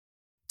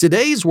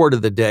Today's word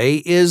of the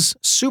day is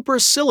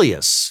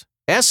supercilious.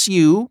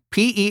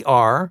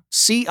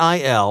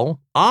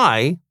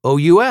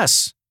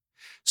 Supercilious.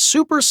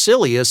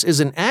 Supercilious is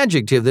an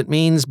adjective that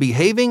means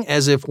behaving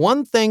as if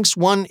one thinks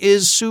one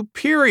is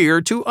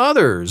superior to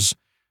others.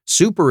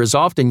 Super is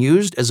often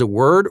used as a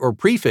word or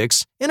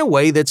prefix in a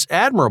way that's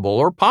admirable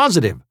or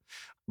positive.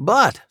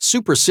 But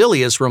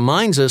supercilious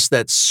reminds us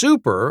that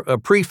super, a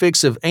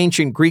prefix of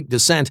ancient Greek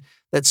descent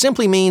that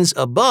simply means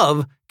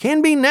above,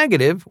 can be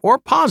negative or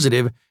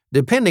positive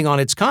depending on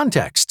its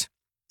context.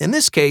 In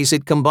this case,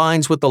 it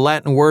combines with the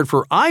Latin word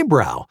for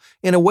eyebrow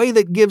in a way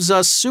that gives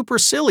us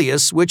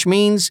supercilious, which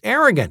means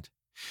arrogant.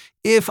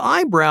 If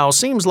eyebrow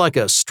seems like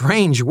a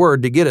strange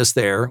word to get us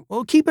there,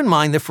 well, keep in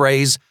mind the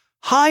phrase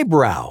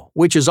highbrow,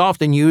 which is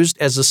often used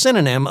as a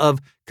synonym of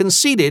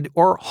conceited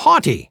or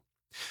haughty.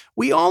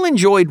 We all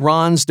enjoyed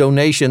Ron's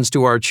donations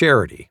to our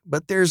charity,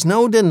 but there's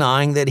no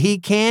denying that he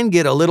can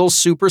get a little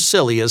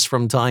supercilious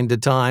from time to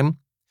time.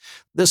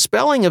 The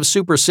spelling of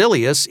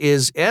supercilious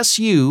is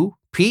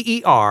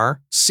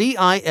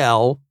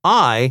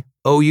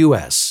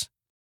Supercilious.